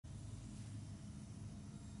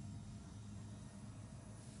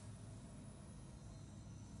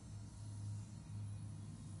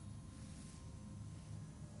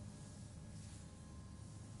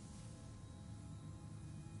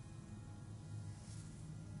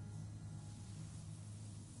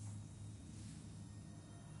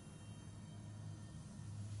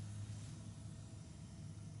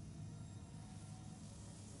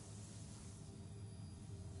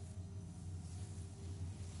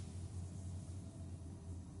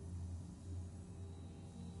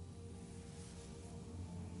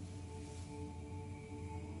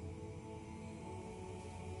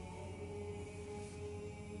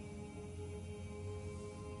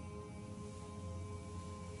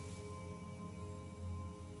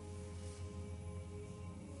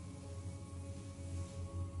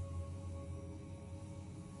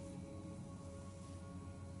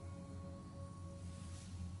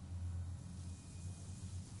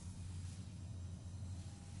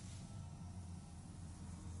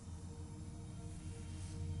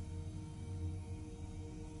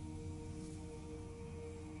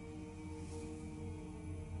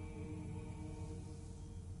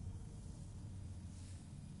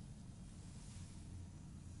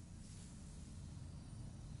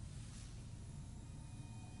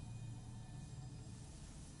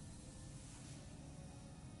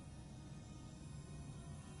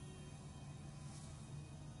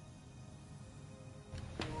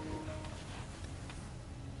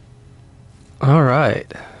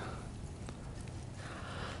Alright.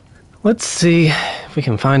 Let's see if we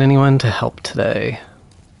can find anyone to help today.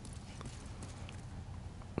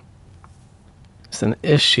 There's an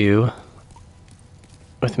issue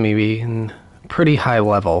with me being pretty high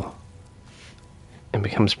level. It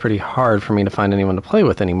becomes pretty hard for me to find anyone to play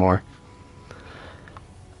with anymore.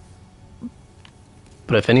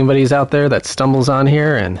 But if anybody's out there that stumbles on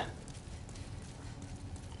here and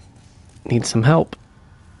needs some help,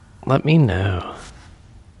 let me know.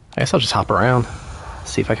 I guess I'll just hop around,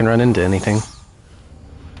 see if I can run into anything.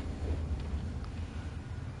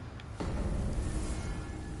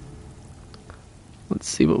 Let's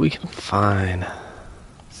see what we can find.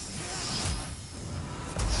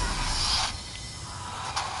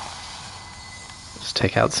 Just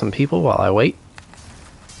take out some people while I wait.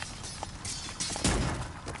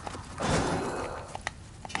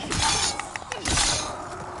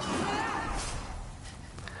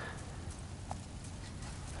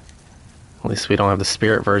 At least we don't have the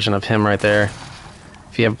spirit version of him right there.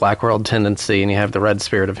 If you have Black World tendency and you have the red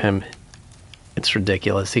spirit of him, it's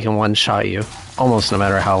ridiculous. He can one-shot you, almost no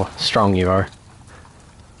matter how strong you are.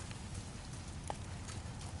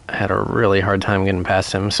 I had a really hard time getting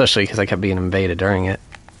past him, especially because I kept being invaded during it.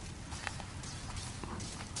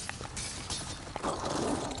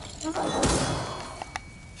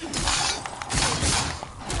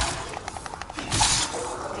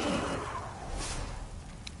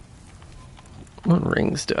 What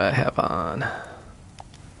rings do I have on?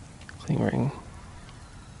 Clean ring.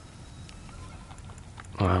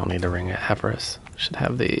 Oh, I don't need the ring at Hepharis. Should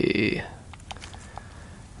have the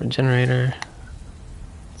regenerator.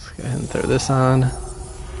 Let's go ahead and throw this on.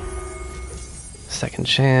 Second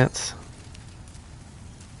chance.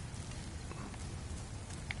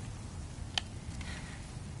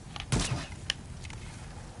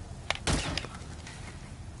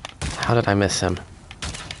 How did I miss him?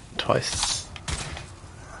 Twice.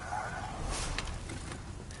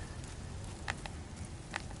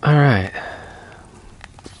 Alright.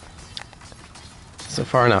 So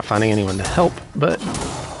far not finding anyone to help, but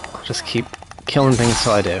I'll just keep killing things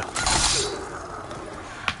till I do.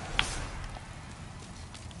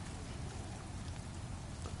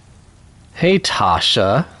 Hey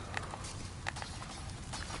Tasha.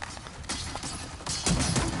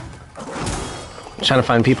 I'm trying to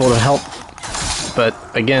find people to help, but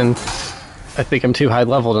again, I think I'm too high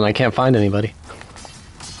leveled and I can't find anybody.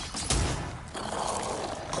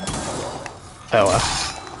 Oh well.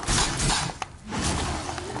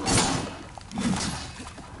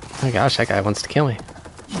 Oh my gosh, that guy wants to kill me.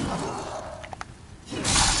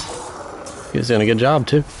 He was doing a good job,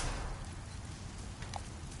 too.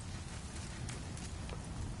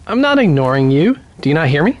 I'm not ignoring you. Do you not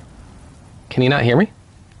hear me? Can you not hear me?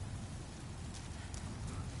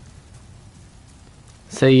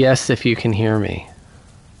 Say yes if you can hear me.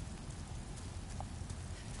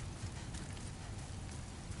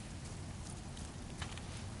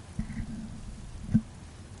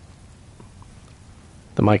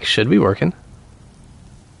 The mic should be working.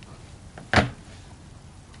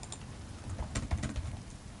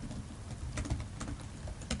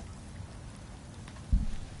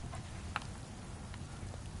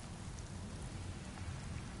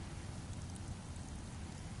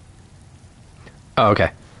 Oh,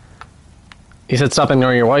 okay. You said stop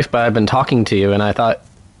ignoring your wife, but I've been talking to you and I thought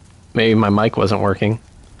maybe my mic wasn't working.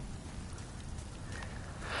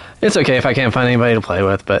 It's okay if I can't find anybody to play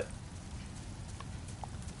with, but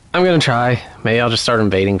I'm gonna try. Maybe I'll just start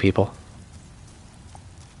invading people.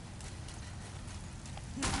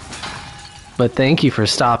 But thank you for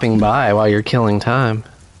stopping by while you're killing time.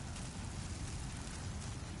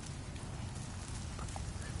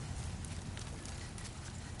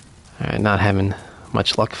 Alright, not having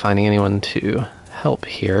much luck finding anyone to help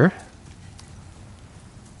here.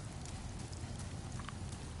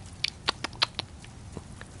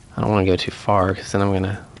 I don't want to go too far, because then I'm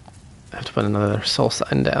gonna have to put another soul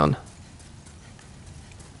sign down.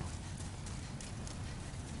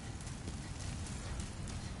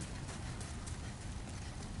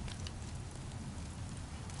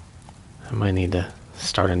 I might need to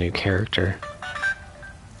start a new character.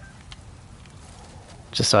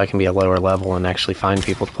 Just so I can be a lower level and actually find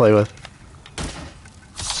people to play with.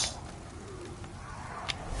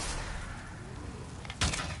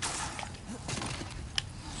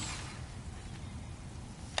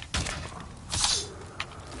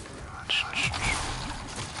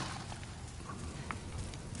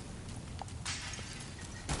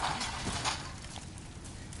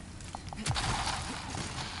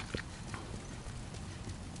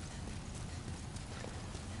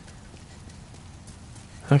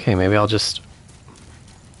 Okay, maybe I'll just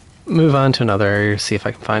move on to another area, see if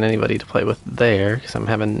I can find anybody to play with there, because I'm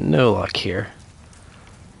having no luck here.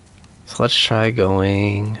 So let's try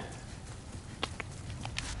going...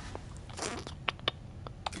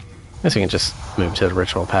 I guess we can just move to the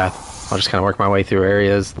ritual path. I'll just kind of work my way through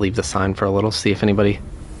areas, leave the sign for a little, see if anybody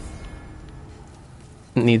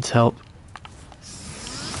needs help.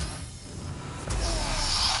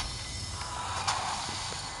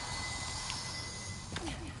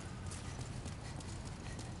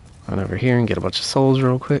 Run over here and get a bunch of souls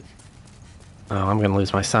real quick. Oh, I'm gonna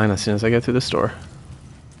lose my sign as soon as I go through the store.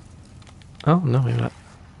 Oh, no, maybe not.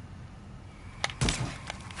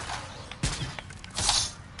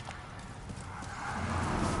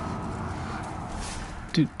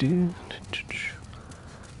 Do.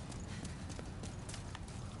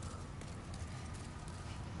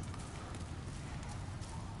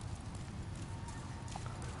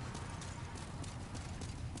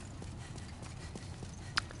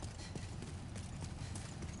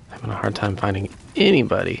 Having a hard time finding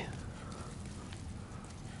anybody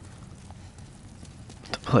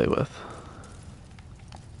to play with.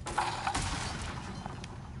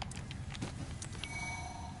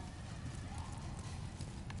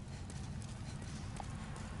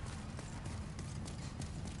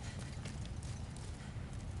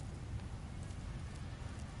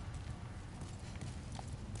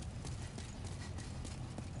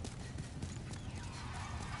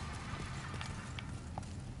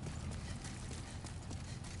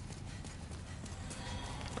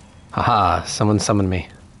 Haha, someone summoned me.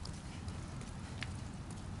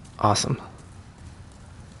 Awesome.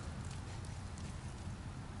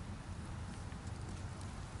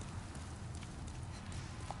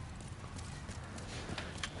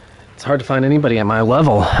 It's hard to find anybody at my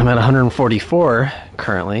level. I'm at 144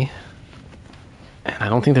 currently, and I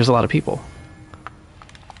don't think there's a lot of people.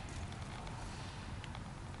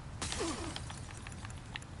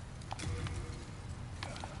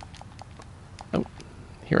 Oh,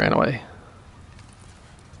 he ran away.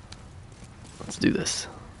 Let's do this.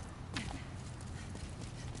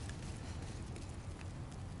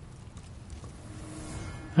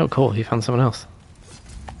 Oh, cool. He found someone else.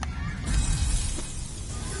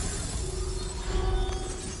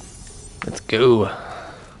 Let's go.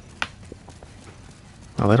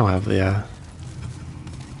 Oh, they don't have the,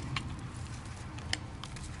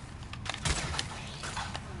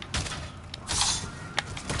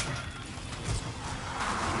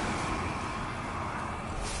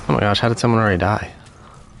 Oh my gosh, how did someone already die?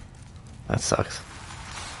 That sucks.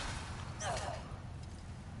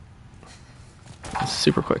 That's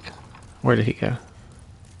super quick. Where did he go?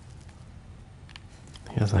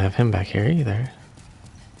 He doesn't have him back here either.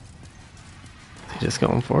 Is he just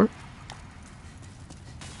going for it?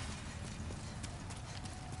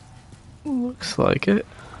 Looks like it.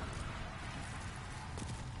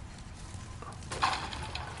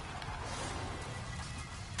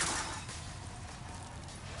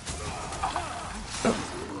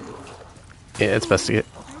 Yeah, it's best to get.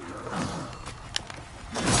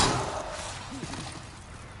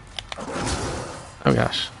 Oh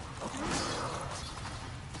gosh.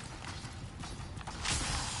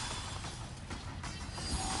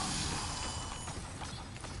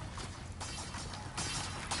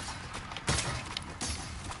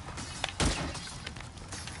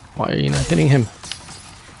 Why are you not hitting him?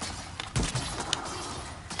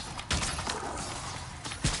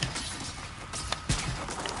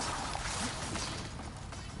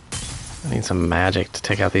 I need some magic to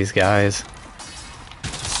take out these guys.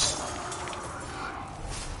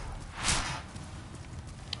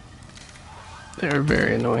 They're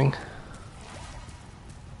very annoying.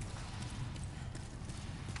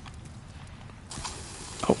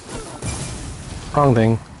 Oh. Wrong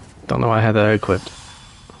thing. Don't know why I had that equipped.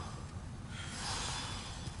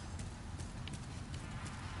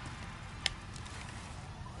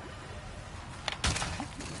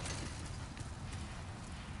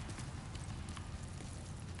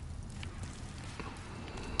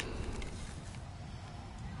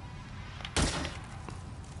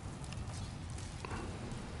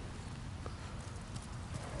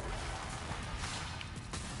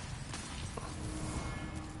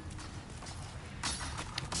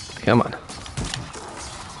 Come on.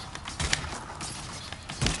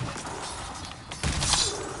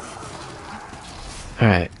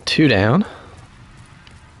 Alright, 2 down.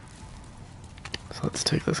 So let's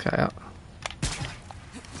take this guy out.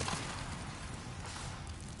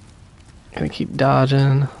 Gonna keep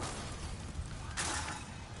dodging.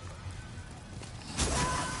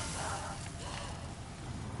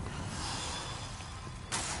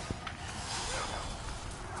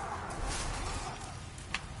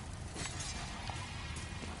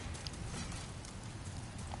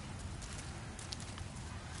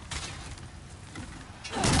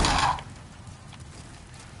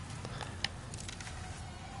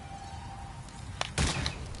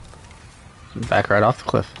 Back right off the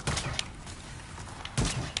cliff.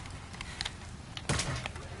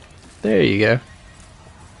 There you go.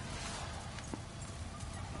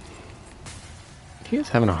 He is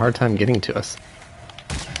having a hard time getting to us.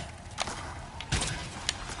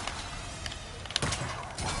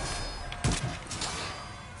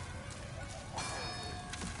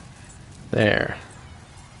 There.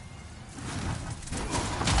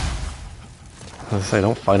 I was gonna say,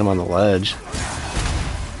 don't fight him on the ledge.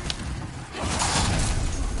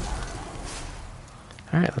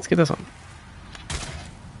 Alright, let's get this one.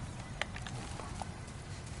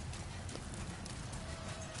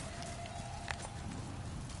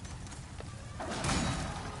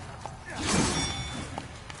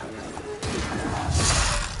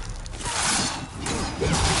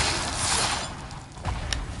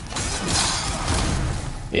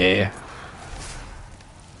 Yeah.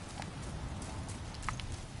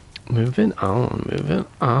 Moving on, moving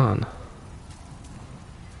on.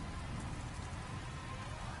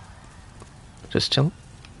 Just chilling.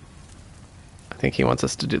 I think he wants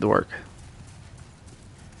us to do the work.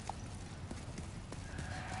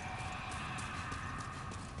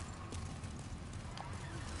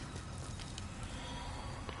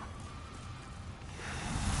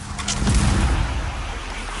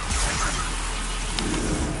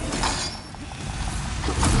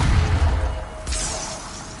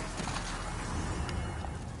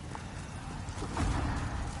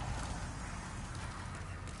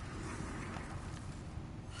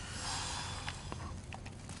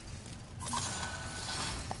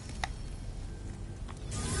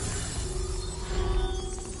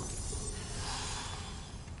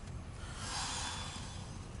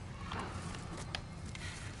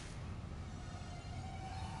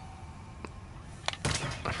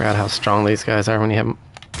 I forgot how strong these guys are when you have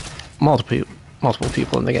multiple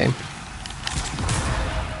people in the game.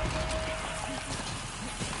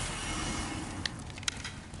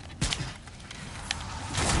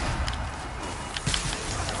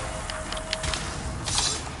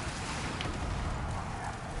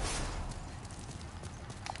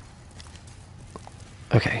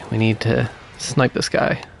 Okay, we need to snipe this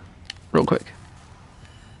guy real quick.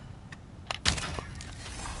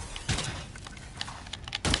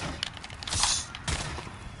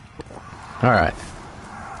 Alright.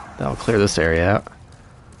 That'll clear this area out.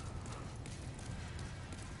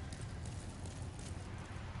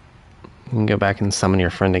 You can go back and summon your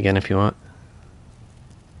friend again if you want.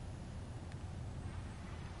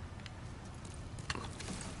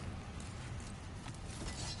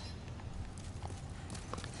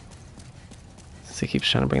 So he keeps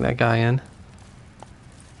trying to bring that guy in.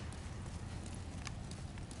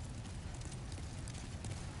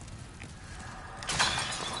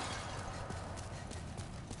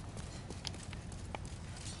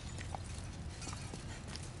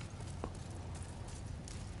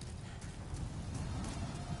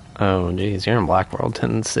 Oh, geez, you're in Black World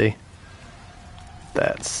Tendency.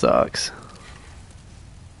 That sucks.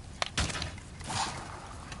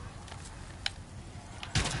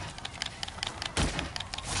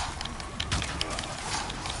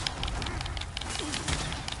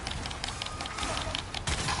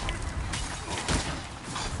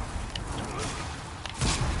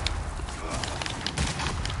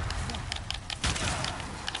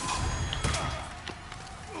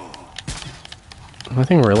 I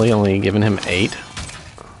think really only giving him 8.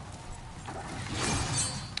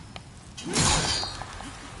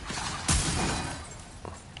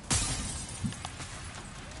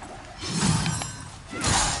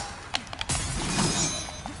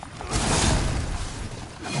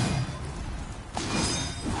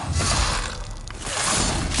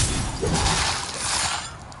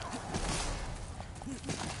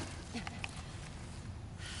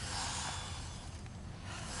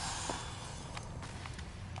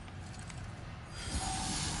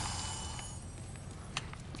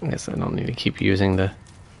 I guess I don't need to keep using the...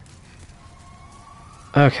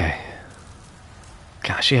 Okay.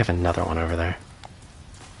 Gosh, you have another one over there.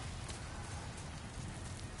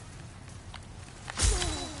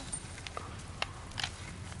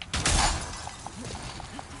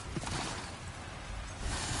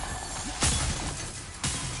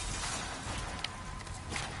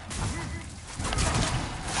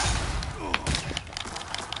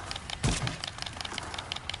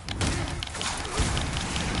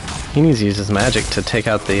 He needs to use his magic to take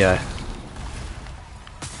out the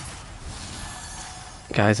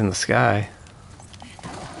guys in the sky.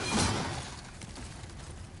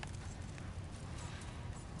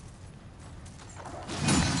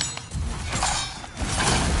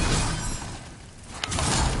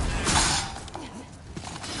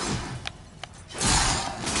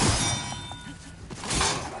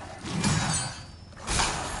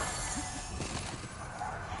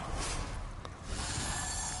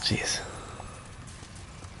 Jeez.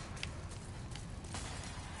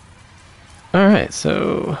 Alright,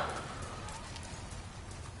 so...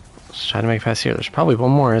 let's try to make it past here. There's probably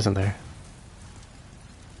one more, isn't there?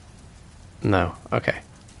 No. Okay.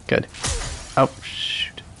 Good. Oh,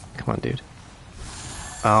 shoot. Come on, dude.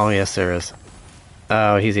 Oh, yes, there is.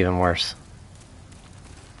 Oh, he's even worse.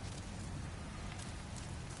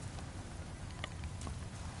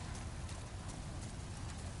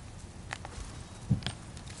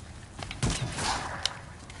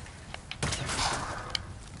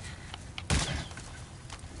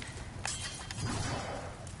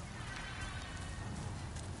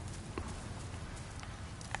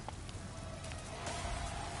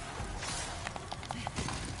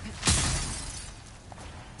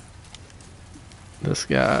 This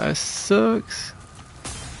guy sucks.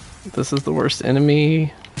 This is the worst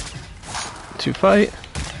enemy to fight.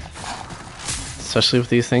 Especially with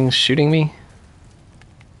these things shooting me.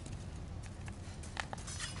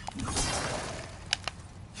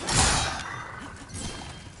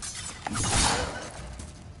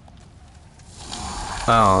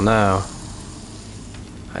 Oh no.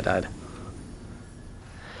 I died.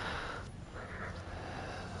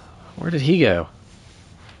 Where did he go?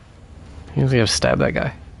 He was gonna stab that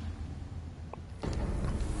guy.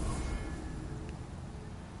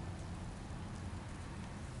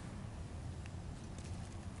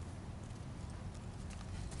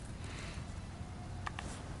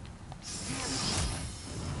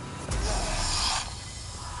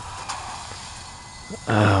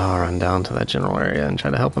 Oh, I'll run down to that general area and try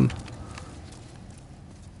to help him.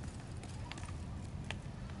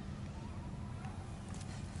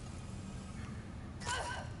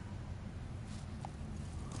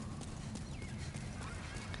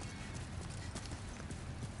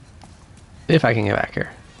 If I can get back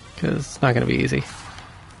here, because it's not going to be easy.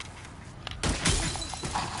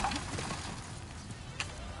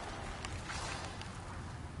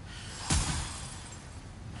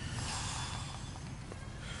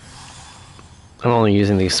 I'm only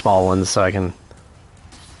using these small ones so I can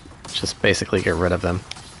just basically get rid of them.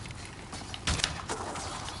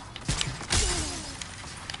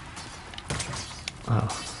 Oh.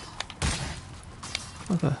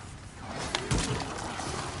 What the...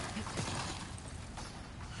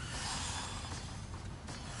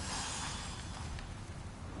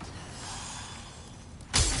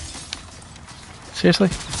 Seriously?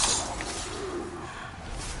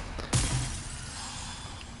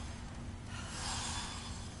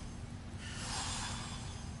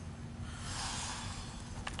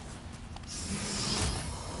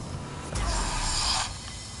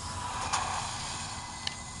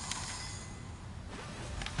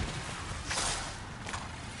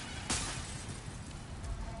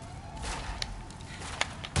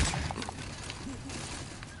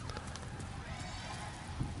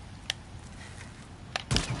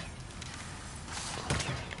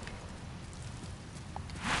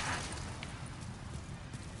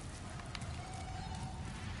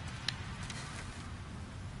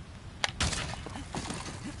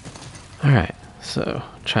 Alright, so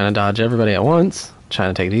trying to dodge everybody at once,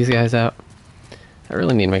 trying to take these guys out. I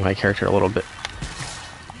really need to make my character a little bit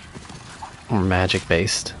more magic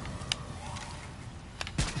based.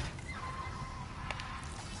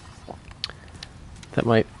 That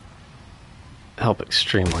might help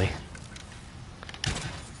extremely.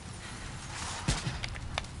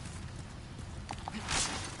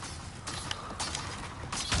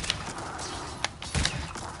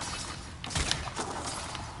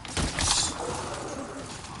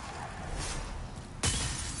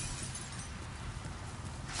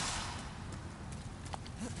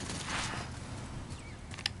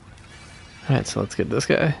 Alright, so let's get this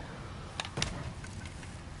guy.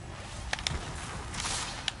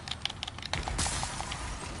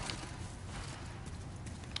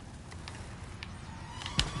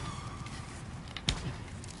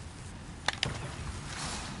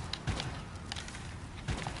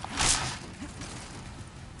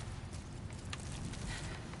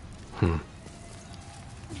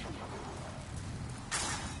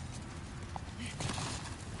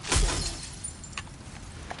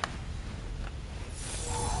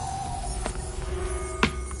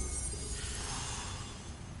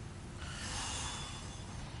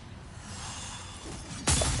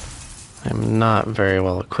 I'm not very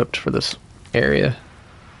well equipped for this area.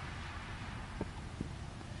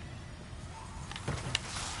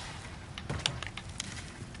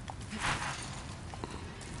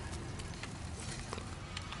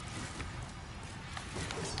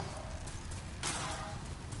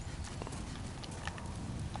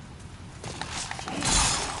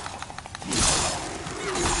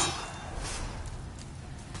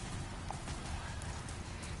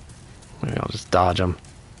 dodge them.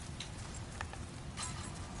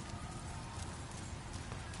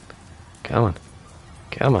 Come on.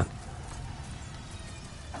 Come on.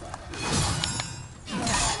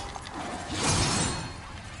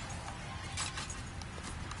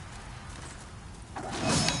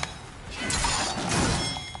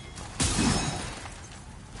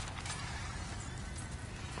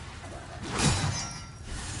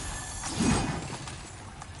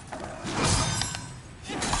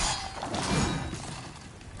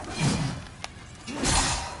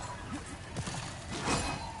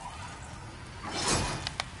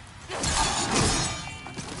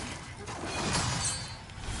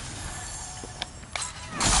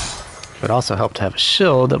 It would also help to have a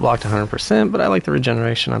shield that blocked 100%, but I like the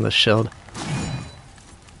regeneration on the shield.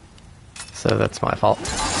 So that's my fault.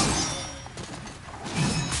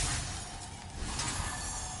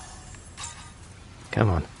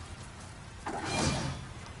 Come on.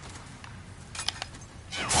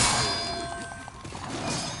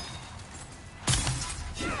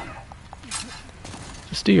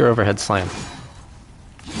 Just do your overhead slam.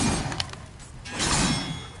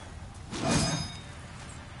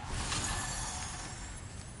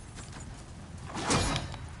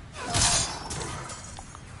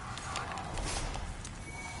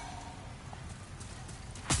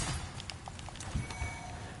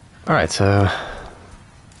 Alright, so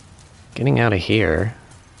getting out of here.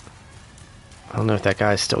 I don't know if that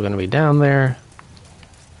guy's still going to be down there.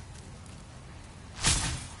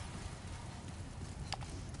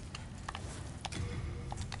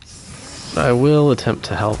 But I will attempt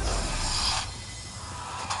to help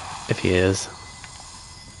if he is.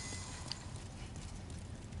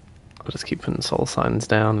 I'll just keep putting soul signs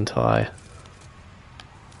down until I...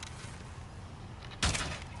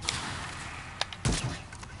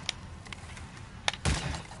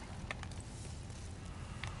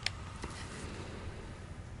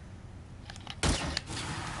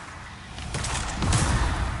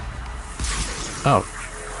 Oh,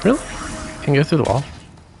 really? Can go through the wall?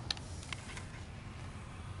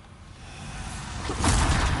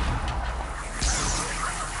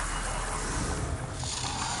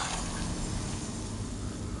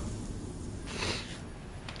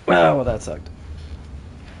 Oh, well, that sucked.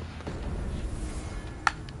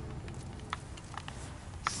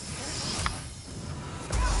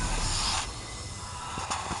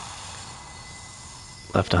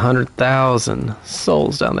 Left 100,000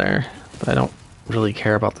 souls down there, but I don't really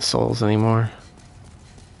care about the souls anymore.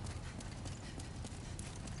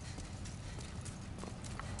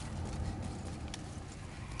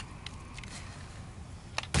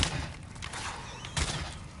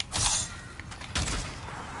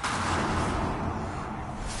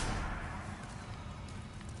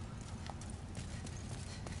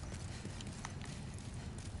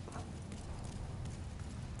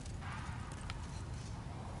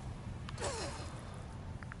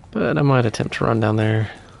 But I might attempt to run down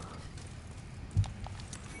there.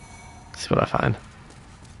 See what I find.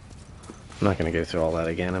 I'm not going to go through all that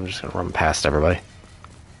again. I'm just going to run past everybody.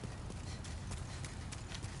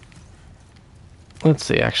 Let's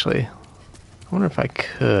see, actually. I wonder if I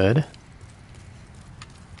could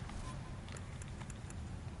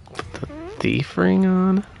put the thief ring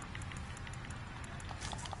on.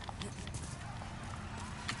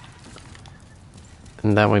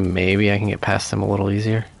 And that way maybe I can get past them a little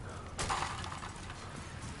easier.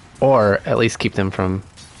 Or at least keep them from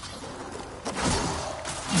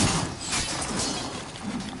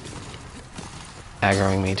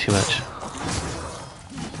aggroing me too much.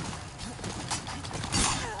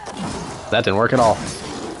 That didn't work at all.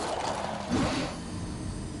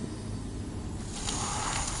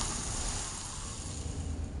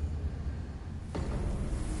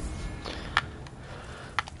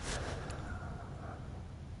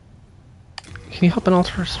 Can you help in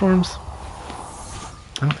Ultra Storms?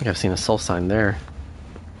 I don't think I've seen a soul sign there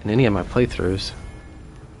in any of my playthroughs.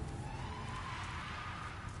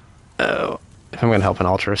 Oh, if I'm going to help in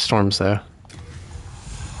Ultra Storms, though,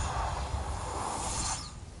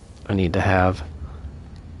 I need to have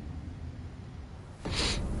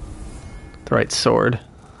the right sword.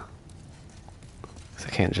 'Cause I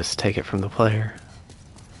can't just take it from the player.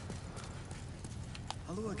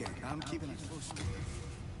 Hello again. I'm keeping it close.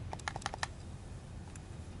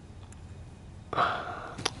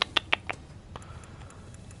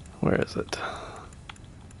 Where is it?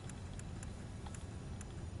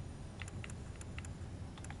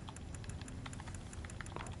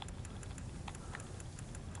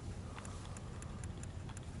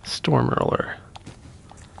 Storm Roller.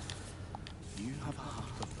 You have a heart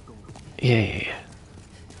of gold. Yeah.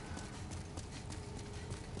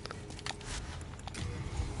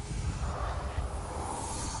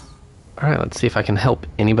 Alright, let's see if I can help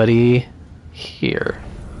anybody here.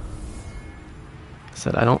 I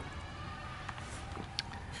said I don't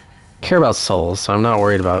care about souls, so I'm not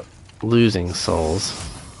worried about losing souls.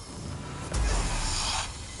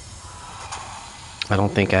 I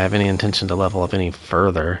don't think I have any intention to level up any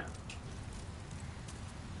further.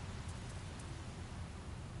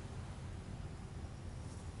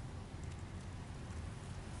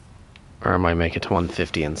 Or I might make it to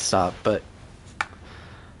 150 and stop, but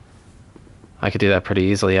I could do that pretty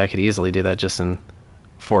easily. I could easily do that just in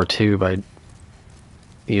 4-2 by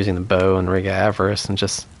using the bow and Rig of Avarice and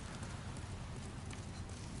just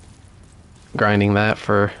grinding that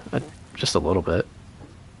for just a little bit.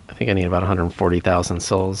 I think I need about 140,000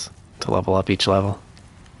 souls to level up each level.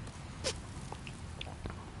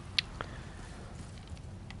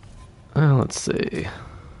 Let's see.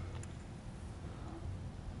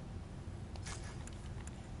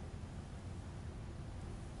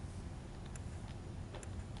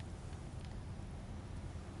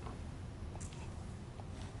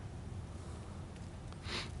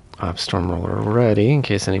 I have Stormroller ready in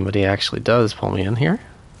case anybody actually does pull me in here.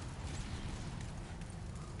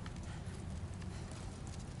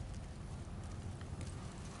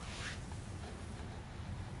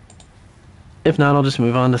 If not, I'll just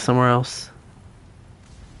move on to somewhere else.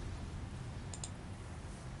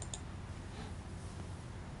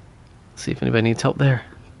 See if anybody needs help there.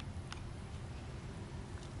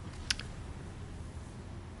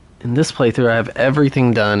 In this playthrough, I have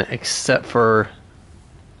everything done except for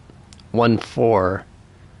 1-4.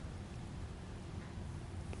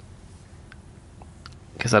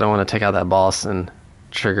 Because I don't want to take out that boss and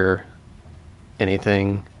trigger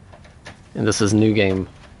anything. And this is New Game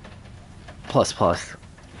Plus Plus.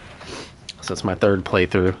 So it's my third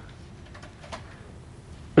playthrough.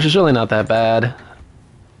 Which is really not that bad.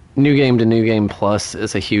 New Game to New Game Plus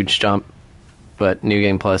is a huge jump. But New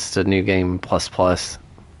Game Plus to New Game Plus Plus,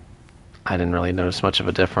 I didn't really notice much of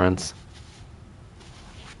a difference.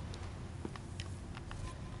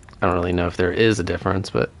 I don't really know if there is a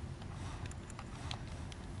difference, but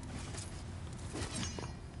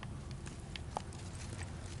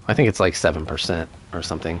I think it's like 7% or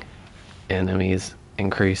something. Enemies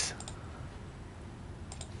increase.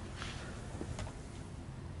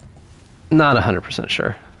 Not 100%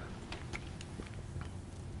 sure.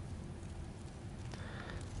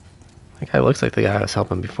 That guy looks like the guy I was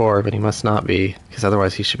helping before, but he must not be, because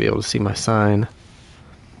otherwise he should be able to see my sign.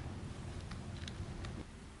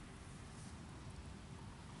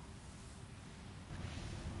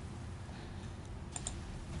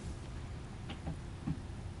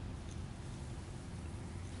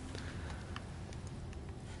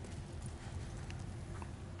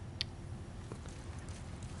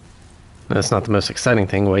 That's not the most exciting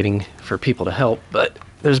thing, waiting for people to help, but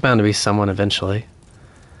there's bound to be someone eventually.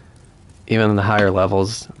 Even in the higher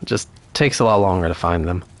levels, it just takes a lot longer to find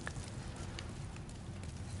them.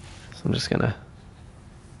 So I'm just gonna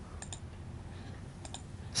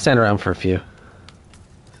stand around for a few.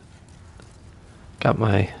 Got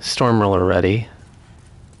my storm roller ready.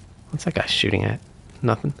 What's that guy shooting at?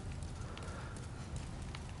 Nothing.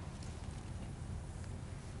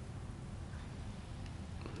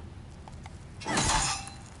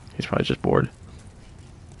 He's probably just bored.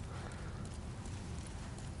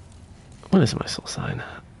 What is my soul sign?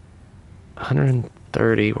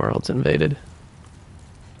 130 worlds invaded.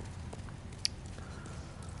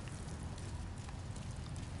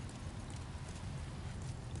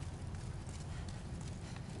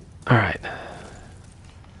 Alright.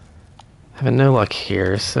 Having no luck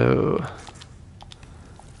here, so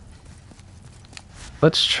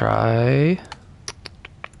let's try.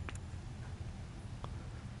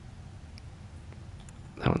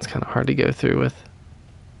 That one's kind of hard to go through with.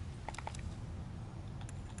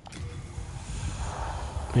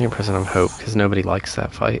 Maybe President of Hope, because nobody likes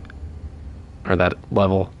that fight. Or that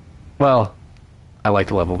level. Well, I like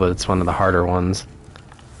the level, but it's one of the harder ones.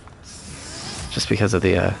 Just because of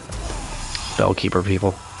the Bellkeeper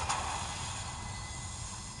people.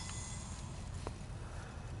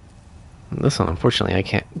 And this one, unfortunately, I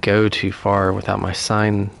can't go too far without my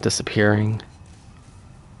sign disappearing.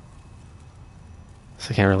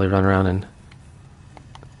 So I can't really run around and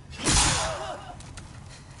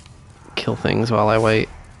kill things while I wait.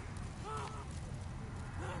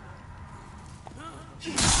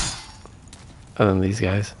 Other than these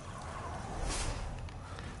guys.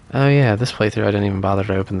 Oh yeah, this playthrough I didn't even bother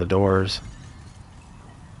to open the doors.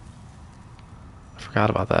 I forgot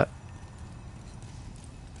about that.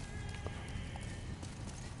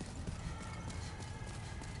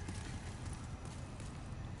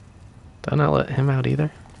 Did I not let him out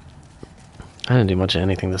either? I didn't do much of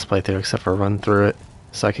anything this playthrough except for run through it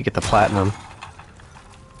so I could get the platinum.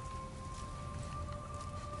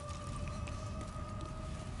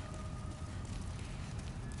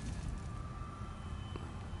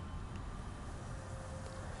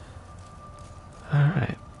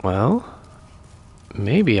 Alright, well,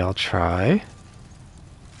 maybe I'll try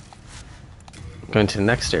going to the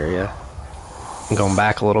next area and going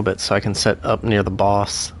back a little bit so I can set up near the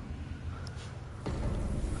boss.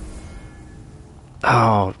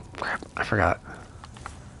 Oh, crap, I forgot.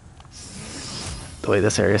 The way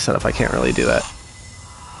this area is set up, I can't really do that.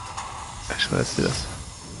 Actually, let's do this.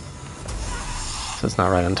 So it's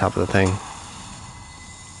not right on top of the thing.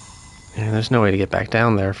 And there's no way to get back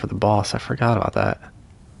down there for the boss. I forgot about that.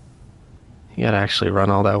 You gotta actually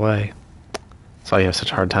run all that way. That's why you have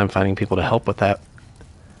such a hard time finding people to help with that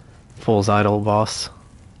Fool's Idol boss.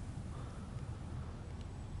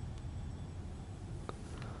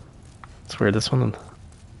 It's weird, this one,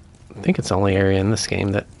 I think it's the only area in this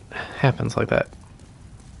game that happens like that.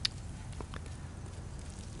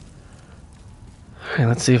 Alright,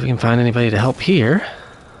 let's see if we can find anybody to help here.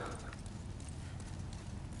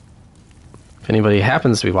 If anybody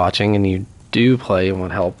happens to be watching and you do play and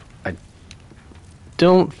want help, I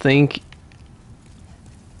don't think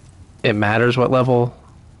it matters what level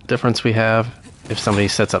difference we have if somebody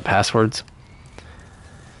sets up passwords.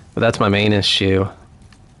 But that's my main issue.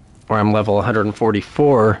 Where I'm level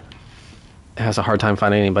 144, it has a hard time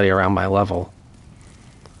finding anybody around my level.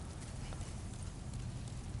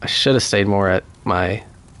 I should have stayed more at my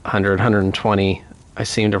 100, 120. I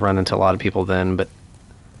seem to run into a lot of people then, but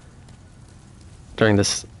during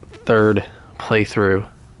this third playthrough,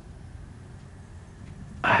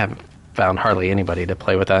 I haven't found hardly anybody to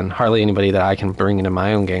play with that, and hardly anybody that I can bring into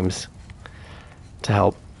my own games to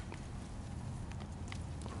help.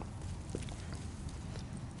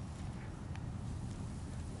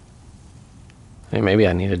 Hey, maybe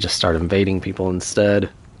I need to just start invading people instead,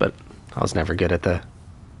 but I was never good at the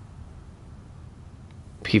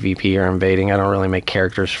PvP or invading. I don't really make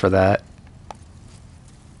characters for that.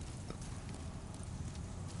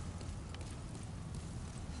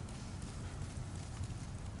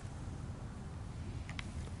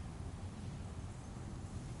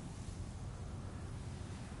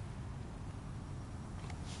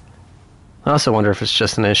 I also wonder if it's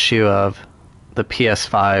just an issue of the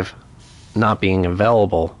PS5 not being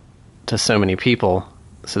available to so many people,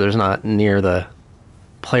 so there's not near the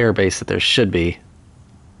player base that there should be.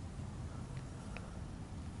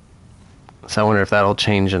 So I wonder if that'll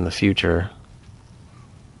change in the future.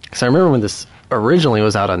 Because I remember when this originally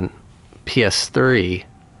was out on PS3,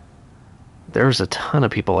 there was a ton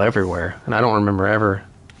of people everywhere, and I don't remember ever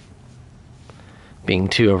being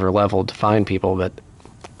too over-leveled to find people, but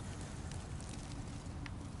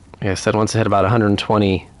like I said, once I hit about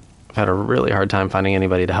 120, I've had a really hard time finding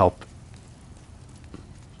anybody to help.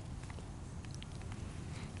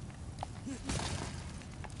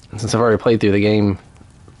 And since I've already played through the game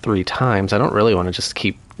 3 times, I don't really want to just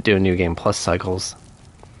keep doing New Game Plus cycles.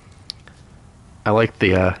 I like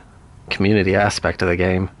the community aspect of the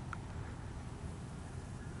game.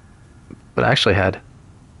 But I actually had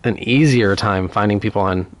an easier time finding people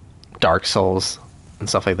on Dark Souls and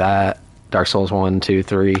stuff like that. Dark Souls 1, 2,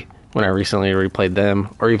 3, when I recently replayed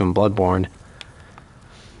them, or even Bloodborne.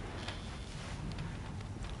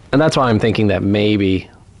 And that's why I'm thinking that maybe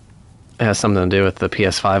it has something to do with the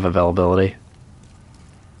PS5 availability.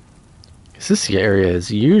 Because this area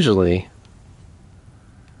is usually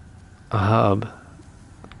a hub.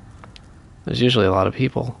 There's usually a lot of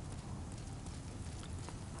people.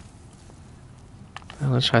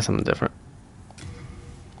 Well, let's try something different.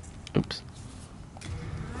 Oops.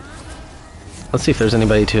 Let's see if there's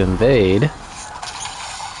anybody to invade.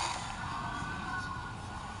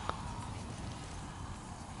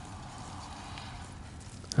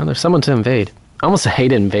 Oh, there's someone to invade. I almost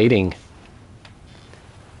hate invading.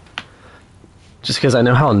 Just because I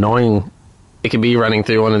know how annoying it can be running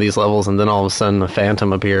through one of these levels and then all of a sudden a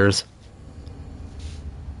phantom appears.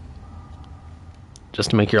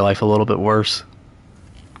 Just to make your life a little bit worse.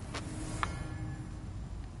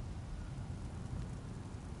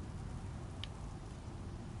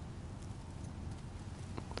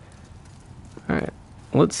 Alright,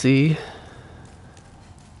 let's see.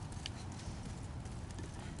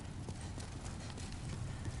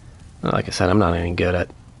 Like I said, I'm not any good at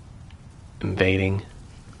invading.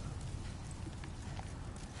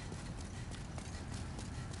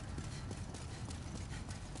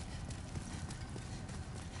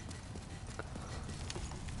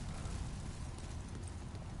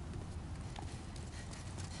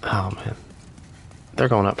 Oh man, they're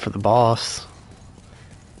going up for the boss.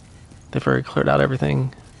 They've already cleared out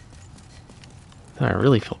everything. Then I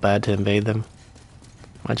really feel bad to invade them.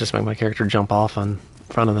 Might just make my character jump off on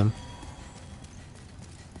front of them.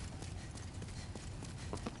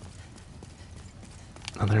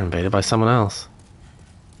 Oh, they're invaded by someone else.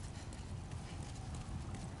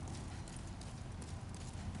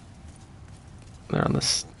 They're on the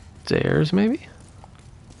stairs, maybe?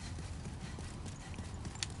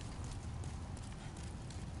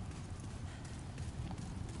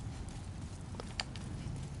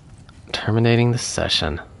 Terminating the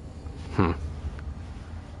session. Well,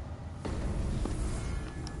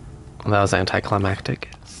 that was anticlimactic.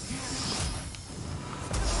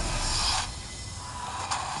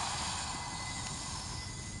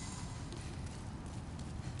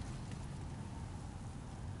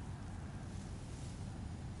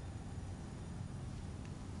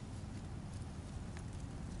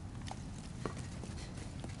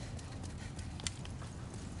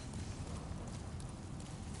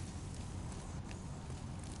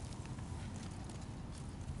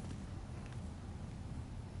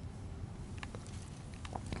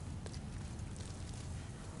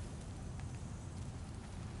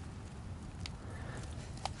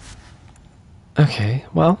 Okay,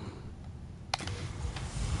 well,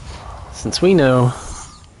 since we know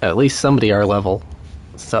at least somebody our level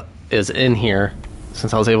is in here,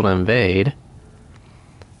 since I was able to invade,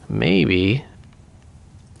 maybe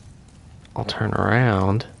I'll turn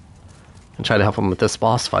around and try to help him with this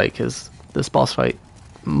boss fight, because this boss fight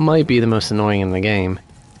might be the most annoying in the game.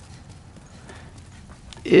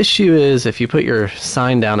 Issue is, if you put your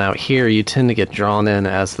sign down out here, you tend to get drawn in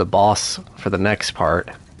as the boss for the next part.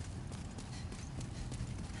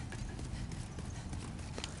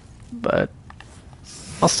 But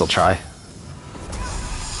I'll still try.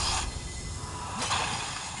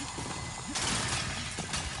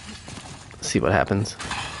 See what happens.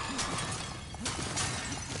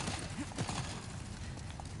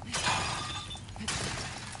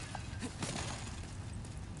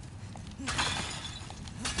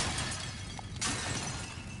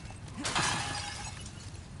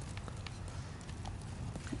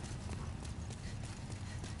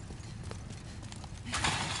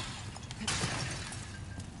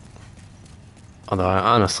 Although I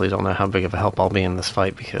honestly don't know how big of a help I'll be in this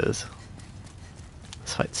fight, because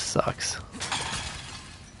this fight sucks.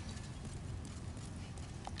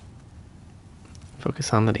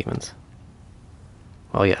 Focus on the demons.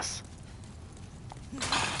 Well, yes.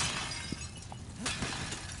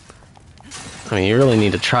 I mean, you really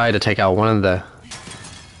need to try to take out one of the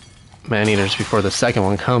man-eaters before the second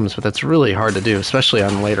one comes, but that's really hard to do, especially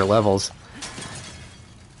on later levels.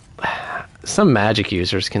 Some magic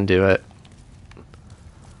users can do it.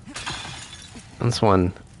 That's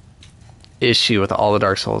one issue with all the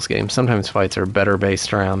Dark Souls games. Sometimes fights are better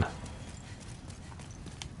based around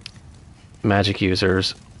magic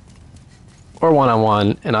users or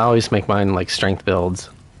one-on-one, and I always make mine like strength builds.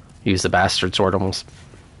 Use the bastard sword almost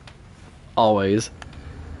always.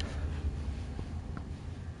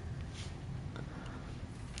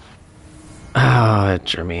 Oh, it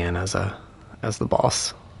drew me in as the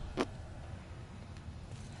boss.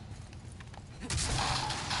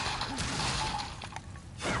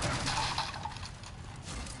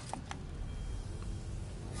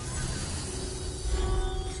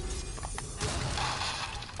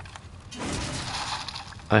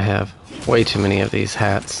 I have way too many of these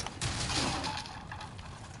hats.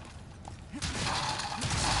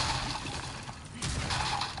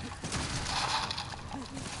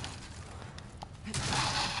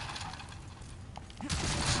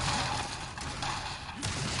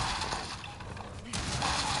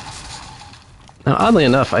 Now, oddly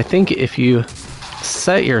enough, I think if you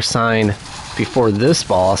set your sign before this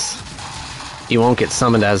boss, you won't get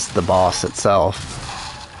summoned as the boss itself.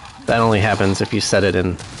 That only happens if you set it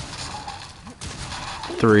in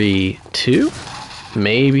 3-2?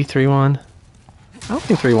 Maybe 3-1? I don't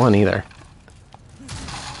think 3-1 either.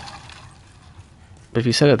 But if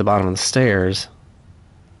you set it at the bottom of the stairs...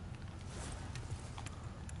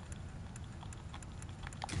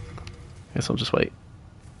 I guess I'll just wait.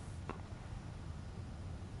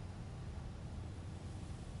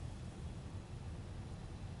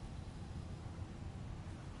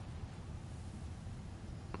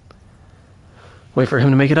 Wait for him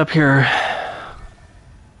to make it up here.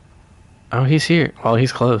 Oh, he's here. Well,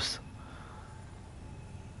 he's close.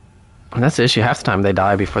 And that's the issue. Half the time they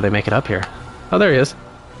die before they make it up here. Oh, there he is.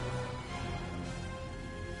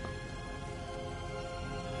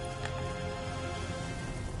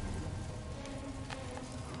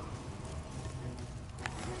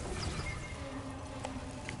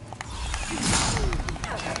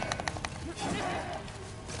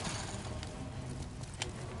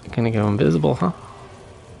 gonna go invisible, huh?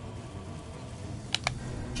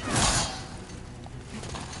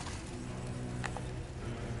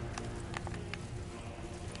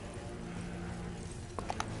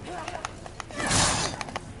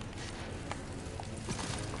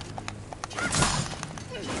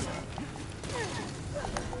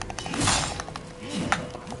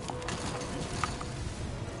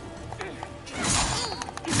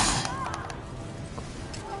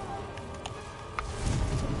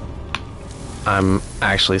 I'm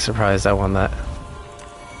actually surprised I won that.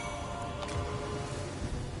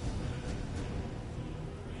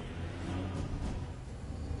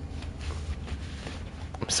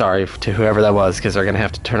 I'm sorry to whoever that was, because they're going to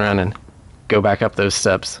have to turn around and go back up those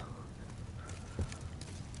steps.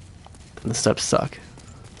 And the steps suck.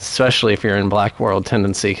 Especially if you're in Black World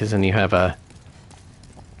Tendency, because then you have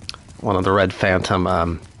one of the Red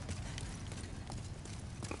Phantom,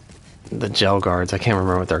 the gel guards. I can't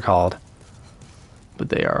remember what they're called. But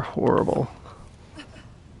they are horrible.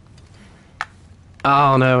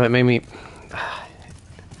 Oh no, it made me...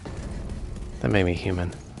 That made me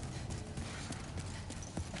human.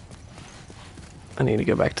 I need to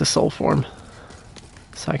go back to soul form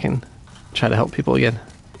so I can try to help people again.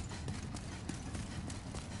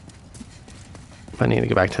 I need to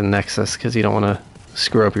go back to the Nexus because you don't want to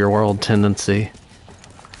screw up your world tendency.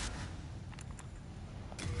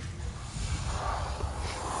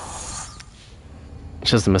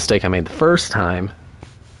 Which is the mistake I made the first time.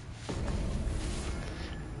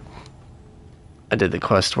 I did the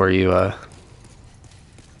quest where you have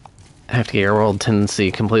to get your world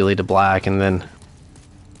tendency completely to black and then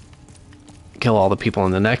kill all the people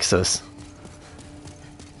in the Nexus.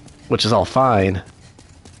 Which is all fine.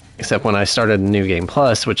 Except when I started New Game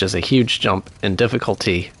Plus, which is a huge jump in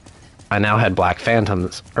difficulty, I now had black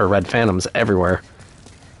phantoms, or red phantoms everywhere.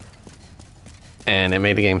 And it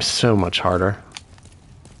made the game so much harder.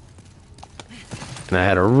 And I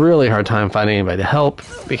had a really hard time finding anybody to help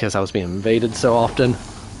because I was being invaded so often.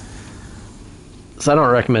 So I don't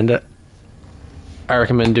recommend it. I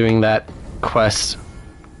recommend doing that quest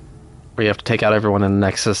where you have to take out everyone in the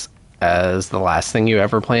Nexus as the last thing you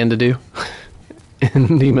ever plan to do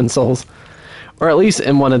in Demon Souls. Or at least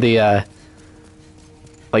in one of the,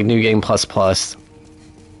 like New Game Plus Plus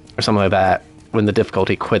or something like that, when the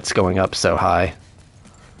difficulty quits going up so high.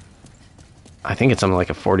 I think it's something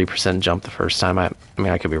like a 40% jump the first time. I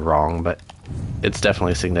mean, I could be wrong, but it's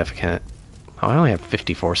definitely significant. Oh, I only have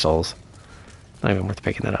 54 souls. Not even worth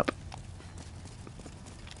picking it up.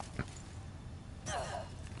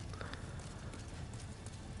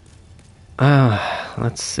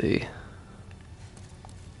 Let's see.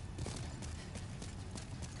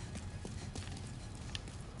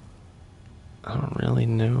 I don't really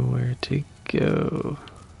know where to go.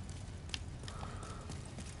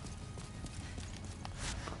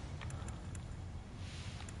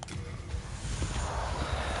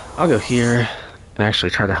 I'll go here and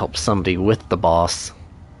actually try to help somebody with the boss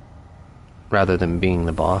rather than being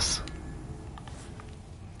the boss.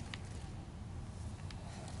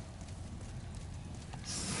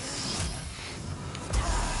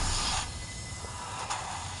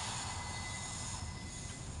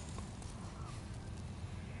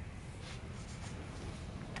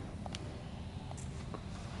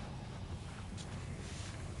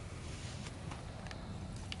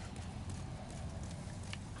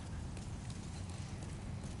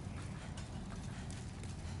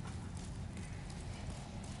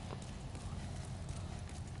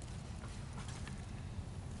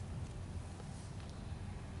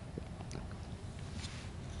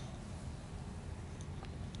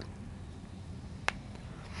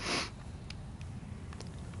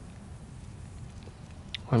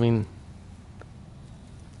 I mean,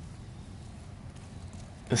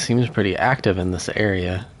 it seems pretty active in this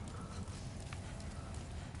area.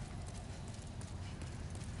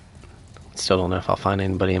 Still don't know if I'll find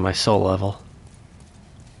anybody in my soul level.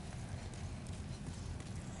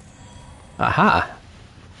 Aha!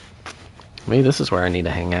 Maybe this is where I need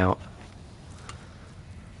to hang out.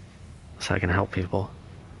 So I can help people.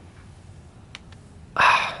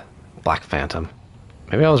 Black Phantom.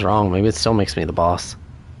 Maybe I was wrong. Maybe it still makes me the boss.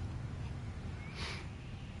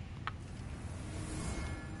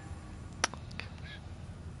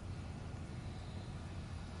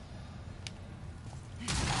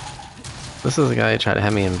 This is the guy who tried to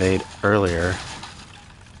have me invade earlier.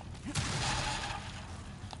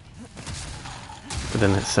 But then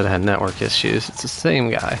it said I had network issues. It's the same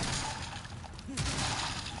guy.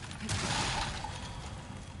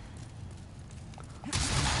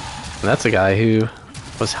 And that's a guy who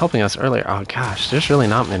was helping us earlier. Oh gosh, there's really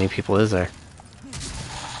not many people, is there?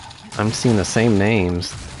 I'm seeing the same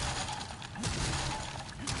names.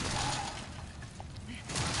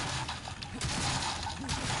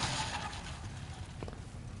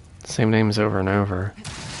 Same names over and over.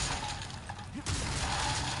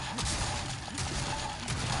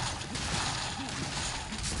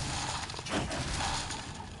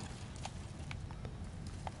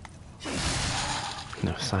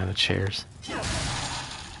 No sign of chairs. I'd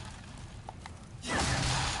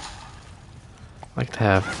like to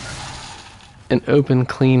have an open,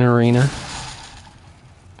 clean arena.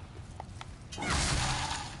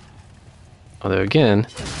 Although again,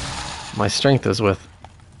 my strength is with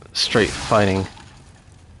straight fighting.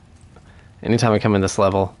 Anytime I come in this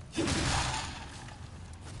level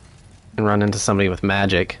and run into somebody with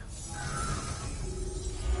magic,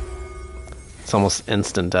 it's almost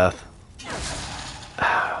instant death.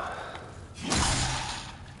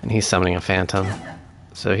 And he's summoning a phantom,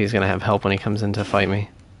 so he's gonna have help when he comes in to fight me.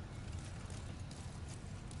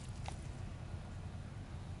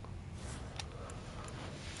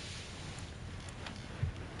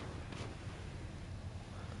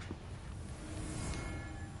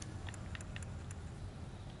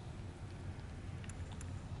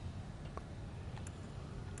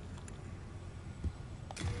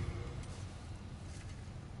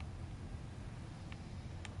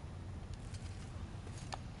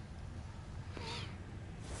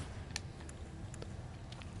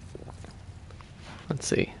 Let's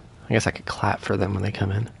see. I guess I could clap for them when they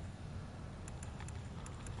come in.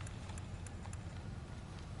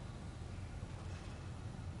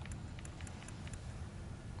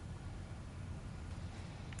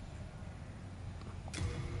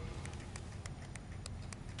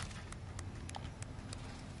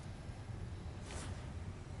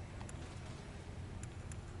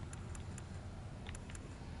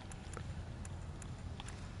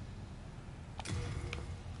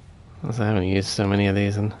 I haven't used so many of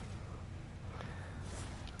these, and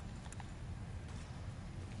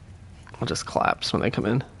I'll just collapse when they come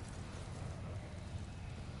in.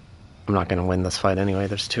 I'm not going to win this fight anyway,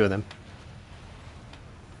 there's two of them.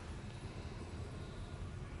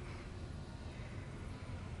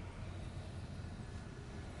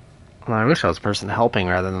 Well, I wish I was the person helping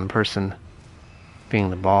rather than the person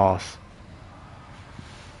being the boss.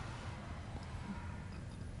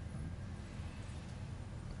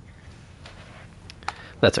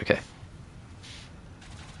 That's okay.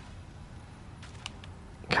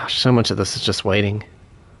 Gosh, so much of this is just waiting.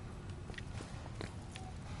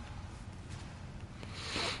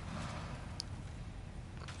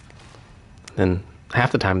 Then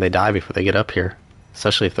half the time they die before they get up here.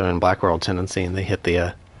 Especially if they're in Black World Tendency and they hit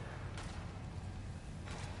the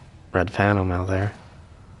Red Phantom out there.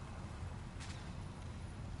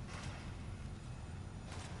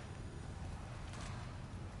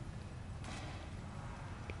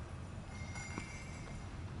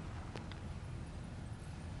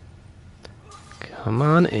 Come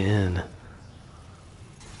on in. I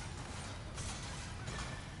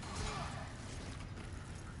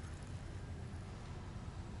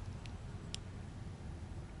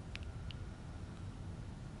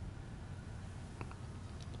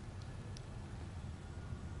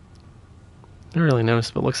don't really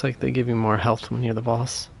noticed, but it looks like they give you more health when you're the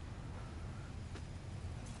boss.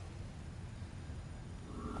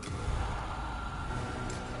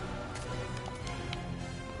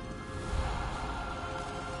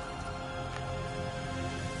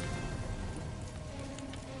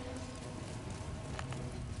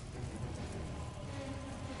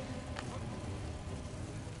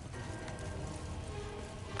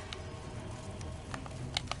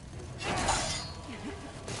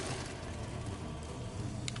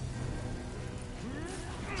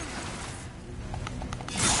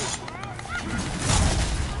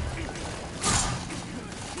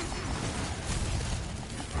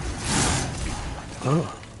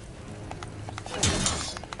 Oh.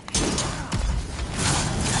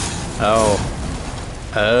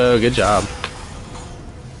 Oh. Oh, good job.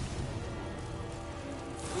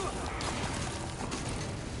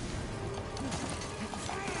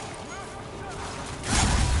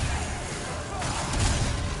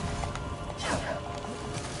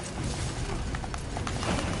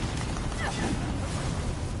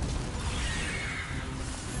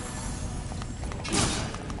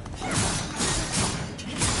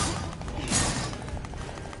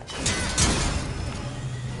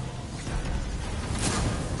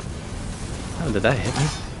 Oh, did that hit me?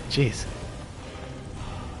 Jeez.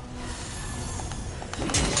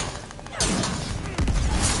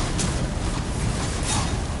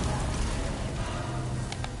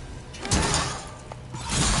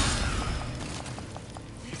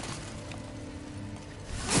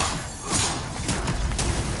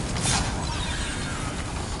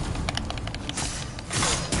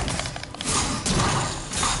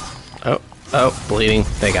 Oh, bleeding.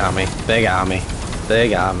 They got me. They got me. They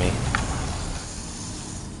got me.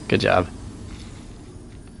 Good job.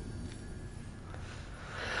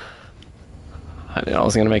 I knew I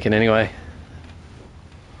was going to make it anyway.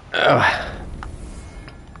 Ugh.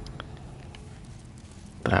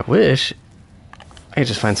 But I wish I could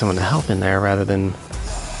just find someone to help in there rather than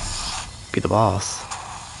be the boss.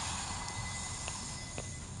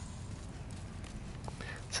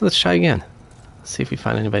 So let's try again. See if we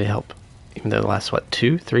find anybody to help. Even though the last, what,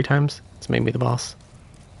 2, 3 times it's made me the boss.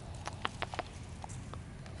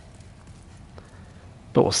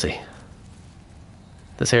 But we'll see.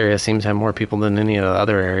 This area seems to have more people than any of the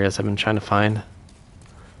other areas I've been trying to find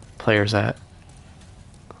players at.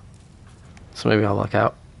 So maybe I'll luck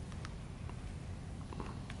out.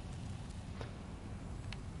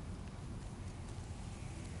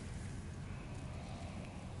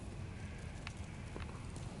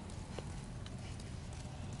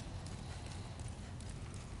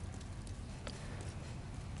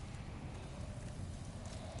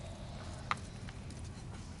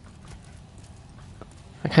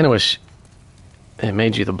 I kind of wish it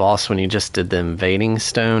made you the boss when you just did the invading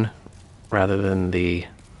stone rather than the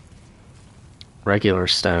regular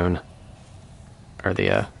stone or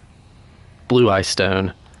the blue eye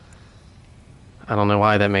stone. I don't know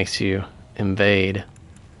why that makes you invade.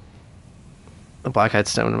 The black eyed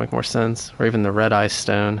stone would make more sense, or even the red eye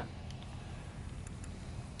stone.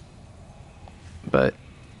 But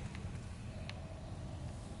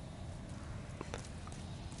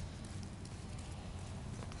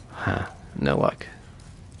no luck.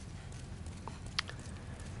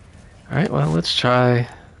 Alright, well, let's try.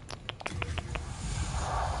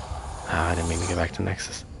 Oh, I didn't mean to go back to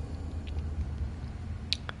Nexus.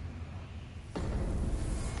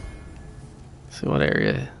 See what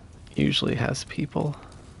area usually has people.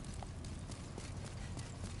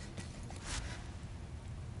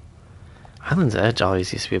 Island's Edge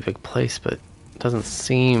always used to be a big place, but it doesn't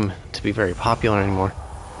seem to be very popular anymore.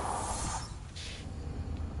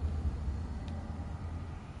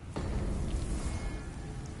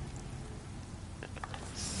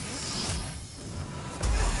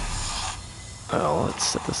 Oh, let's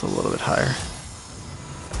set this a little bit higher.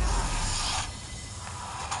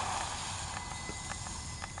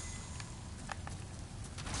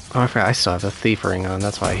 Oh, I forgot, I still have the thief ring on,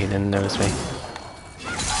 that's why he didn't notice me.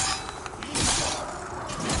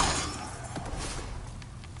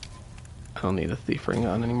 I don't need a thief ring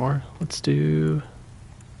on anymore. Let's do...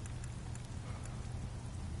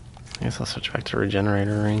 I guess I'll switch back to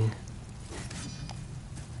regenerator ring.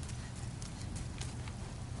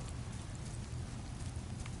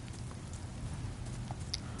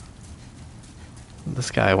 This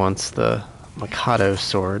guy wants the Mikado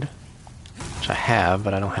sword, which I have,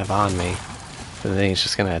 but I don't have on me. But then he's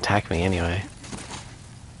just going to attack me anyway.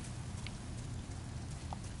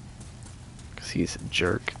 Because he's a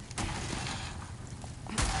jerk.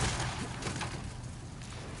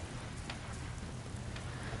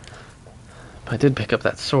 I did pick up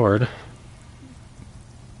that sword.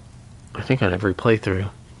 I think on every playthrough.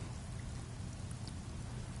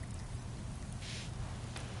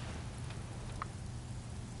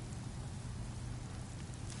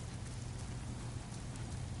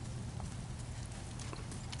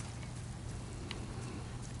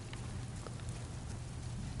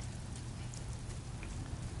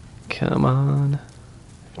 Come on.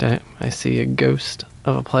 If I see a ghost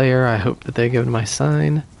of a player, I hope that they go to my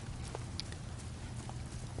sign.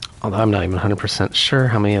 Although I'm not even 100% sure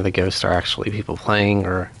how many of the ghosts are actually people playing,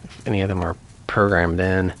 or if any of them are programmed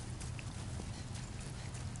in,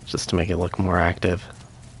 just to make it look more active.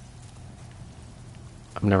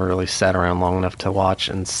 I've never really sat around long enough to watch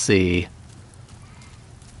and see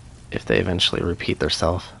if they eventually repeat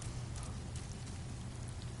themselves.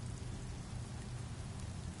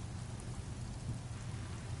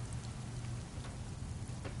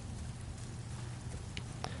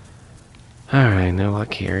 Alright, no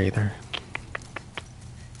luck here either.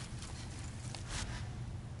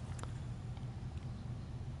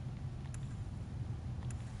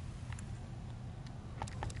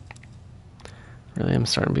 Really, I'm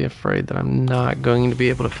starting to be afraid that I'm not going to be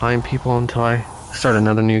able to find people until I start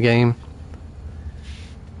another new game.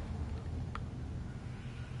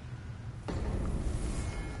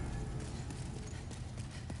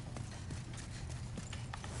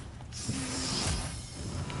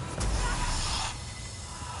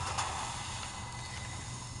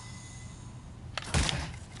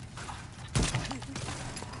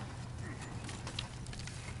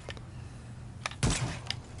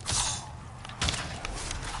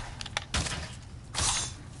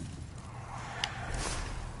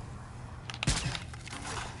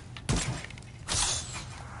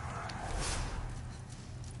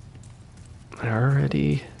 I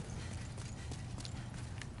already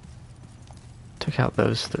took out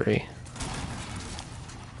those three.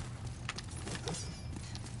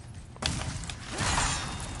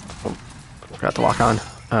 Oh, forgot to lock on.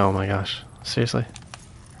 Oh my gosh. Seriously?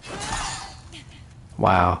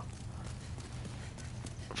 Wow.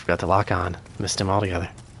 Forgot to lock on. Missed him altogether.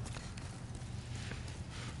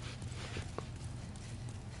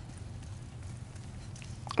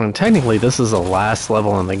 And technically this is the last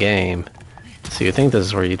level in the game. So you'd think this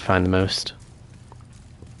is where you'd find the most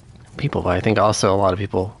people, but I think also a lot of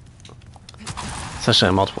people, especially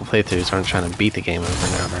on multiple playthroughs, aren't trying to beat the game over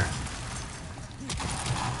and over.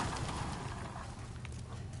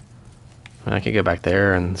 I could go back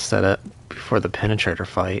there and set it before the penetrator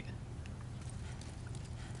fight.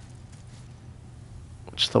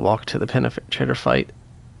 Which the walk to the penetrator fight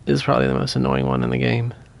is probably the most annoying one in the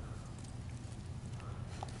game.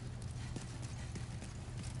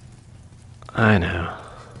 I know.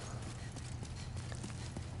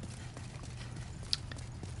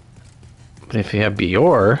 But if you have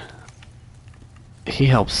Bior, he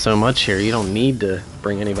helps so much here. You don't need to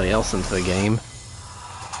bring anybody else into the game.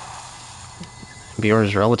 Bior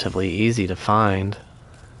is relatively easy to find.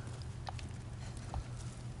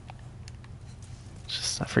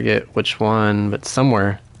 Just I forget which one, but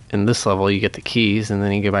somewhere in this level you get the keys, and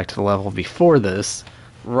then you go back to the level before this,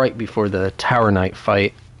 right before the Tower Knight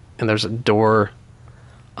fight, and there's a door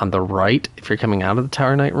on the right if you're coming out of the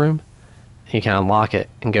Tower Knight room. You can unlock it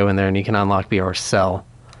and go in there, and you can unlock Bior's cell.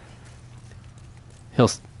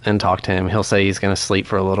 And talk to him. He'll say he's going to sleep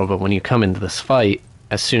for a little, but when you come into this fight,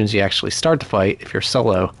 as soon as you actually start the fight, if you're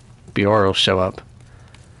solo, Bior will show up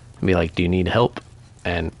and be like, do you need help?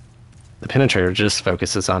 And the penetrator just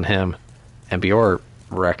focuses on him, and Bior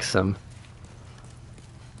wrecks him.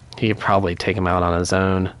 He could probably take him out on his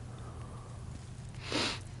own.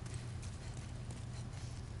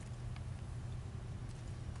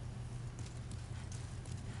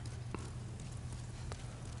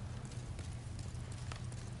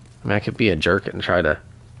 I mean, I could be a jerk and try to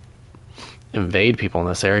invade people in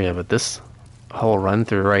this area, but this whole run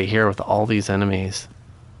through right here with all these enemies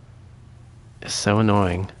is so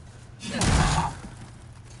annoying.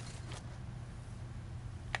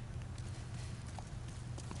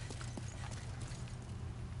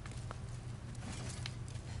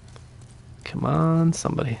 Come on,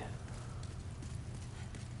 somebody.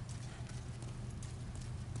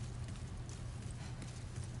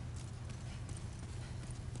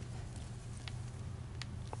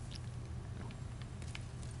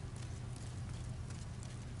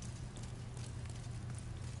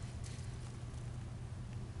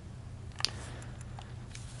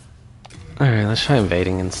 Alright, let's try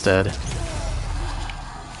invading instead.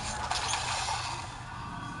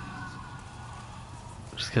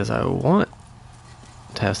 Just because I want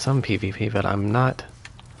to have some PvP, but I'm not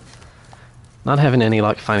having any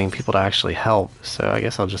luck finding people to actually help, so I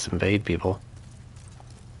guess I'll just invade people.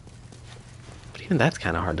 But even that's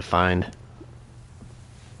kind of hard to find.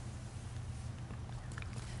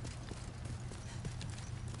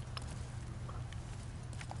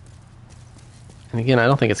 And again, I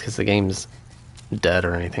don't think it's because the game's dead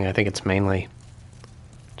or anything. I think it's mainly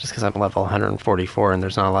just because I'm level 144 and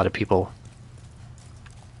there's not a lot of people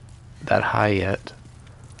that high yet.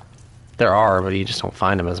 There are, but you just don't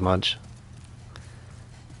find them as much.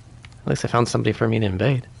 At least I found somebody for me to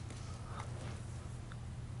invade.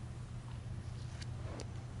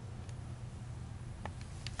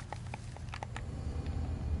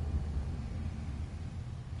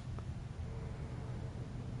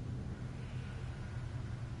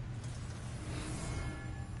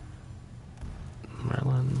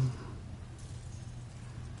 Merlin.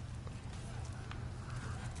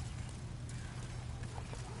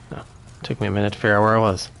 No, took me a minute to figure out where I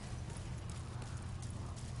was.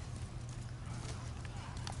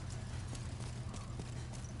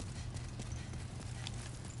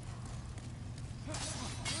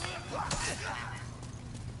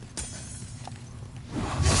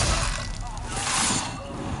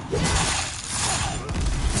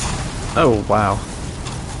 Oh, wow.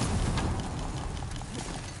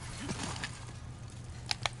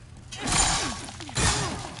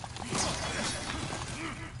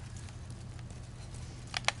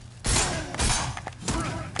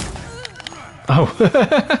 Oh.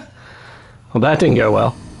 Well, that didn't go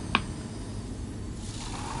well.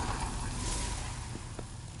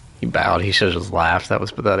 He bowed. He should have just laughed. That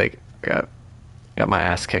was pathetic. Got my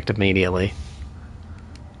ass kicked immediately.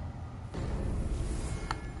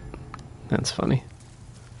 That's funny.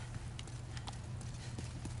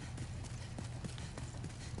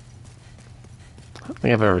 don't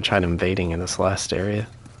think I've ever tried invading in this last area.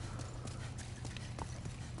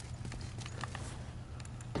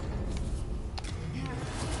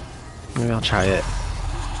 Maybe I'll try it.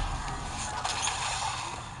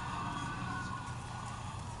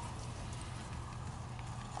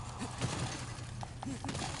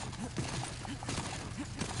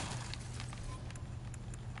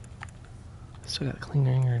 Still got a clean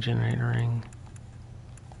ring or a generator ring.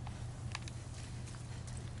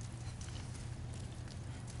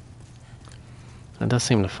 It does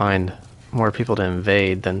seem to find more people to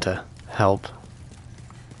invade than to help.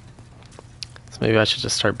 So maybe I should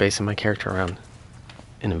just start basing my character around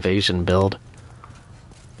an invasion build.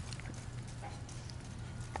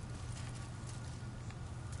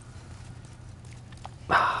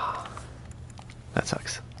 That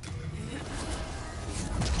sucks.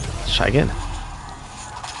 Let's try again.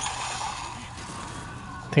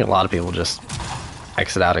 I think a lot of people just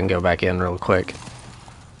exit out and go back in real quick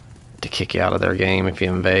to kick you out of their game if you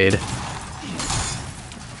invade.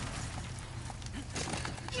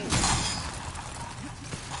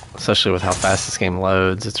 Especially with how fast this game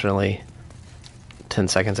loads, it's really 10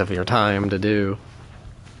 seconds of your time to do.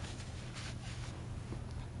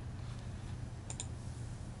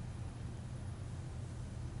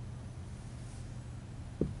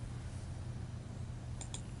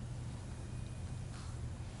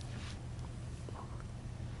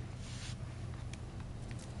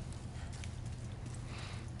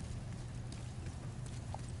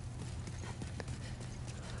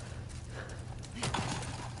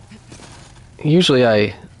 Usually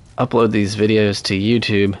I upload these videos to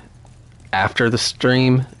YouTube after the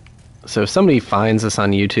stream, so if somebody finds this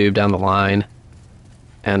on YouTube down the line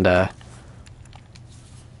and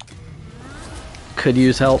could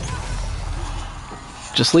use help,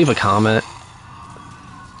 just leave a comment.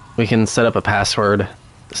 We can set up a password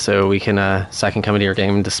so we can so I can come into your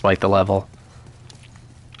game despite the level.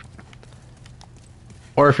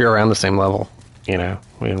 Or if you're around the same level, you know,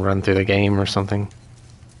 we can run through the game or something.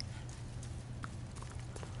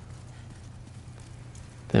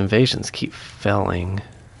 The invasions keep failing.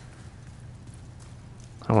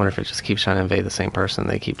 I wonder if it just keeps trying to invade the same person.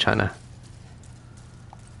 They keep trying to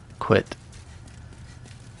quit.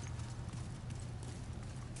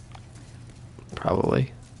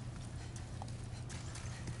 Probably.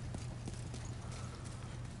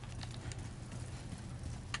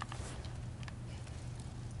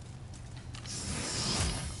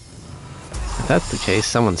 If that's the case,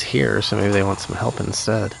 someone's here, so maybe they want some help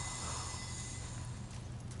instead.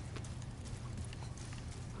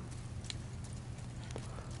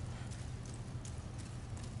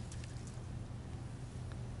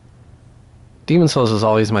 Demon's Souls was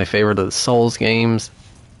always my favorite of the Souls games,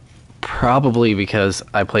 probably because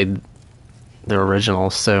I played the original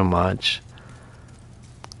so much.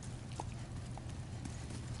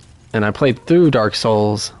 And I played through Dark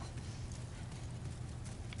Souls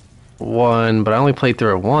 1, but I only played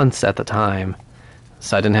through it once at the time,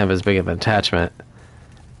 so I didn't have as big of an attachment.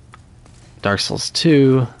 Dark Souls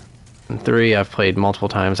 2 and 3 I've played multiple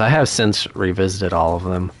times. I have since revisited all of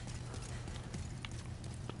them,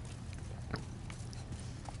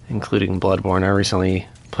 including Bloodborne. I recently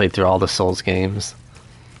played through all the Souls games.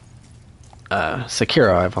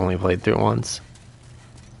 Sekiro I've only played through once.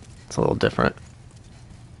 It's a little different.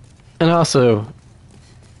 And I also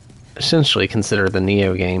essentially consider the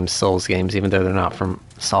Neo games Souls games, even though they're not from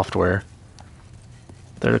Software.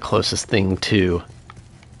 They're the closest thing to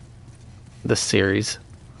the series,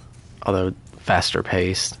 although faster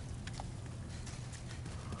paced.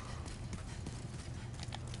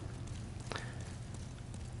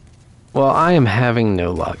 Well, I am having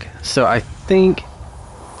no luck, so I think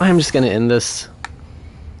I'm just going to end this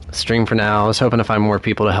stream for now. I was hoping to find more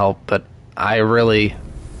people to help, but I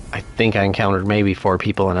think I encountered maybe 4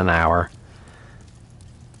 people in an hour.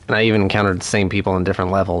 And I even encountered the same people in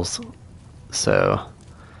different levels. So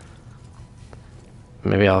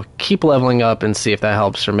maybe I'll keep leveling up and see if that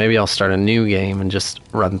helps, or maybe I'll start a new game and just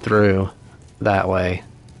run through that way.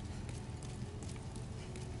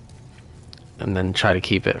 And then try to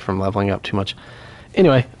keep it from leveling up too much.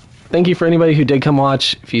 Anyway, thank you for anybody who did come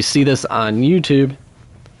watch. If you see this on YouTube,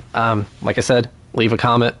 like I said, leave a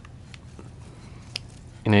comment.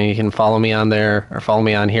 You know, you can follow me on there, or follow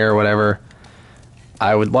me on here, or whatever.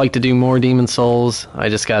 I would like to do more Demon's Souls. I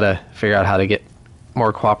just gotta figure out how to get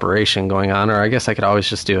more cooperation going on, or I guess I could always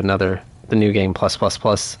just do the new game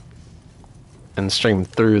 +++, and stream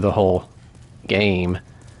through the whole game.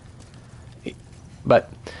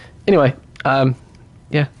 But anyway,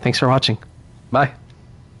 yeah, thanks for watching. Bye.